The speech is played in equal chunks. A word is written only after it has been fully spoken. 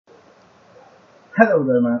Hello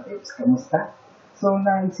there mga tips, kamusta? So,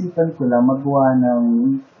 naisipan ko lang magawa ng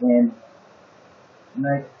weekend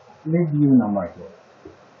like review ng market.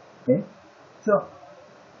 Okay? So,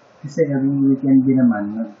 kasi every weekend din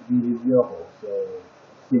naman, nag-review ako. So,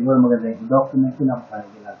 siguro maganda yung document ko na kung paano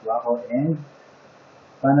ginagawa ko and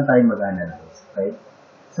paano tayo mag-analyze. Okay?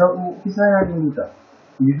 So, umpisa natin dito.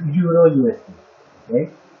 Euro USD.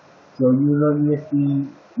 Okay? So, Euro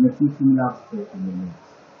USD, nagsisimula ako sa 30 minutes.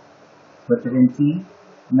 But you can see,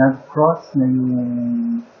 nag-cross na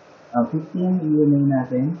yung 15 EMA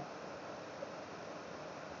natin.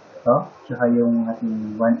 Ito, tsaka yung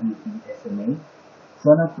ating 180 SMA.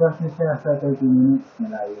 So, nag-cross na siya sa 30 minutes,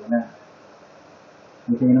 malayo na.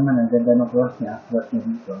 Dito yun naman, ang ganda ng cross niya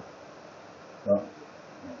dito. So,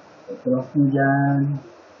 cross niya dyan,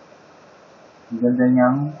 ang ganda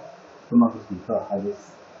niyang tumagos dito. Halos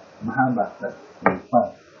mahaba, plus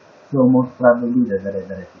 5. So, most probably,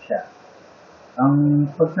 dadare-diretso siya. Ang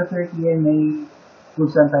pag sa 30 yan, may kung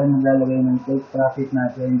saan tayo maglalagay ng take profit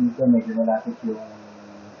natin dito, medyo malapit yung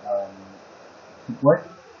support.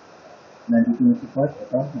 Nandito yung support.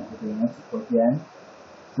 Ito, nakita yung support yan.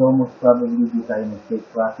 So, most probably dito tayo mag-take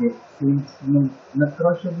profit. Since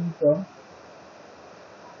nag-cross siya dito,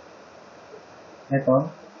 ito,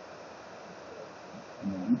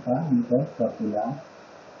 dito, sa pula.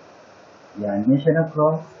 Yan, yan siya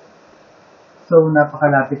nag-cross. So,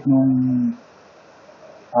 napakalapit nung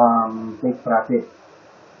take profit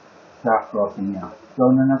sa crossing niya.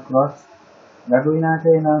 So, na nag-cross, gagawin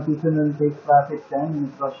natin ang susunod take profit dyan,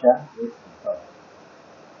 yung cross siya, is ito.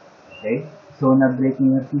 Okay? So, nag-break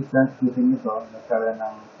yung resistance, dito nito, nagkaroon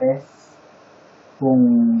ng test kung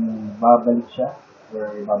babalik siya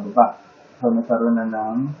or bababa. So, nagkaroon na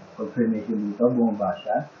ng confirmation dito, bumaba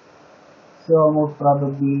siya. So, most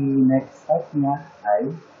probably, next step niya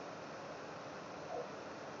ay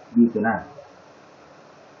dito na.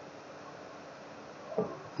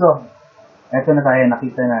 So, eto na tayo,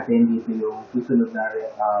 nakita natin dito yung susunod na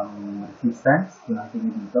resistance. Kung natin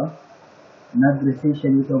dito. Nag-resist siya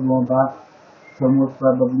dito bumaba. So, most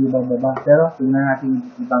probably bababa. Pero, tingnan natin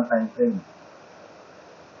yung ibang time frame.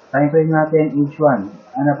 Time frame natin, H1.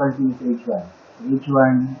 Ano pa sa H1?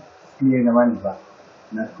 H1, clear naman, diba?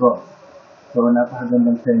 Nag-cross. So,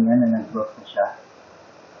 napakagandang sign niya na nag-cross na siya.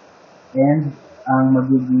 And, ang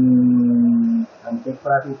magiging take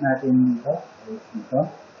profit natin dito is dito.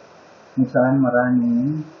 Kung saan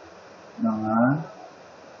maraming mga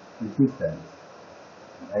resistance.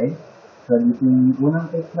 Okay? So, dito yung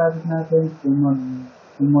unang take profit natin, kung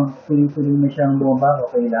mag-tuloy-tuloy na siyang bumaba,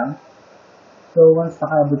 okay lang. So, once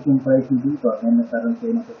nakaabot yung price dito, and nagkaroon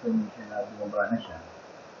kayo ng confirmation na bumaba na siya,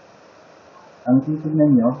 ang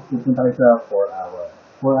titignan nyo, pupunta kayo sa 4 hour.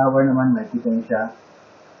 4 hour naman, nakikita nyo siya.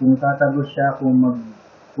 Kung tatagos siya, kung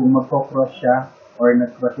magpo-cross siya, or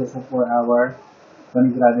nag-cross siya sa 4 hour,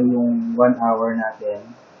 panigurado yung 1 hour natin,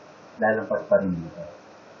 lalampas pa rin dito.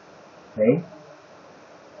 Okay?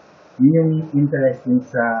 Yun yung interesting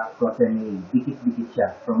sa cross MA. Dikit-dikit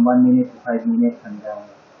siya. From 1 minute to 5 minutes hanggang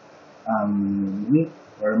week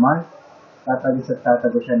or month, tatagos at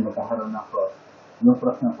tatagos siya, magkakaroon ng cross. Yung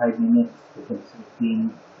cross ng 5 minutes to 15,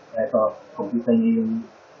 eto, kumpitan niyo yung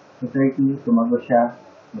 30, tumagos siya,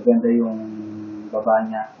 maganda yung baba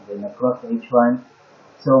niya, then nag-cross H1,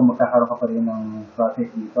 so magkakaroon ka pa rin ng profit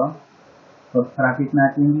dito. So, profit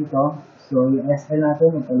natin dito, so yung SL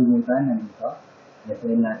natin, magkalimutan, nandito.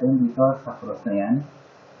 SL natin dito sa cross na yan.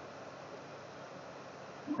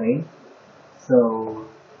 Okay? So,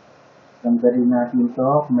 tanggalin natin ito.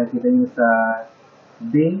 Kung makikita nyo sa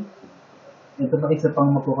day, ito pa isa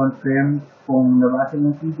pang makukonfirm kung nabasa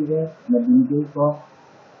yung PDF na binigay ko.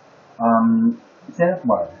 Setup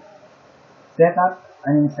bar. Setup,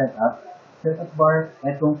 ano yung setup? Setup bar,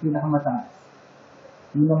 itong pinakamataas.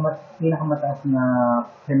 Pinakamataas na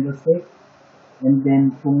candlestick. And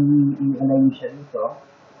then, kung i-align siya dito,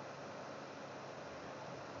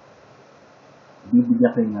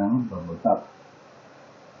 bibigyan kayo ng double tap.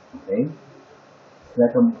 Okay?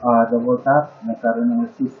 Second, double tap, nagkaroon ng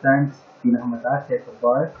resistance, pinakamataas, setup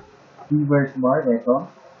bar. Reverse bar, ito.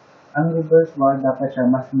 Ang reverse bar, dapat siya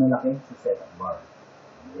mas malaki sa setup bar.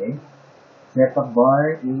 Okay? Setup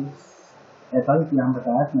bar is, ito yung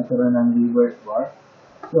pinakamataas, nagkaroon ng reverse bar.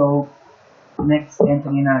 So, next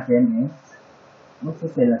entry natin is,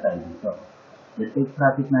 magsasell na tayo dito. The take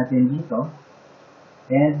profit natin dito,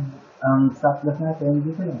 and ang stop loss natin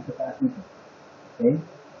dito lang, sa taas nito. Okay?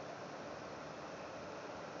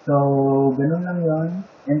 So, ganun lang yon.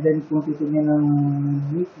 And then, kung titignan ng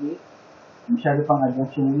weekly, masyado pang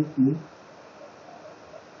advance yung weekly.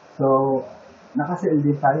 So, nakasell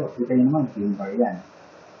din tayo. Kita nyo naman, pin bar yan.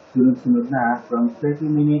 sunod-sunod na from 30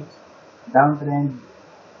 minutes, downtrend,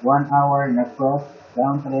 1 hour, nag-cross,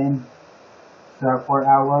 downtrend, sa 4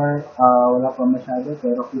 hour, wala pa masyado,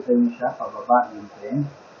 pero kita nyo siya, pababa yung trend.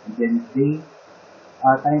 And then day,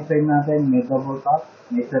 time frame natin, may double top,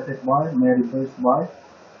 may set bar, may reverse bar.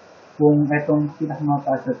 Kung itong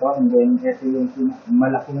pinakamataas na to, and then ito yung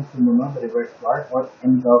malaking sumunod, reverse bar, or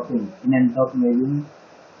engulfing. In-engulf niya yung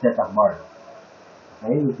setup bar.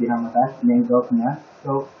 Okay, yung pinakamataas, in-engulf niya.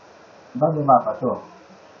 So, bababa pa to.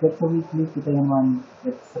 But sa weekly, kita naman,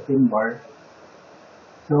 it's sa pin bar.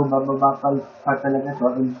 So, bababa pa talaga to.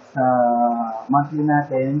 And sa monthly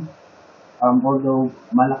natin, although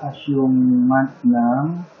malakas yung month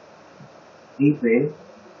ng April,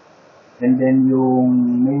 and then yung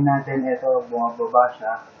May natin, ito, bumababa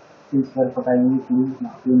siya. Since meron pa tayong weekly,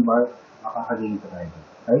 naka-pin bar, makakagain pa tayo.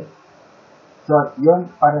 Okay? So, yun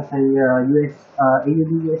para sa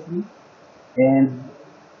AUDUSD and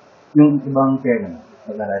yung ibang pair na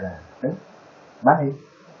pag-aralan. Okay? Bye!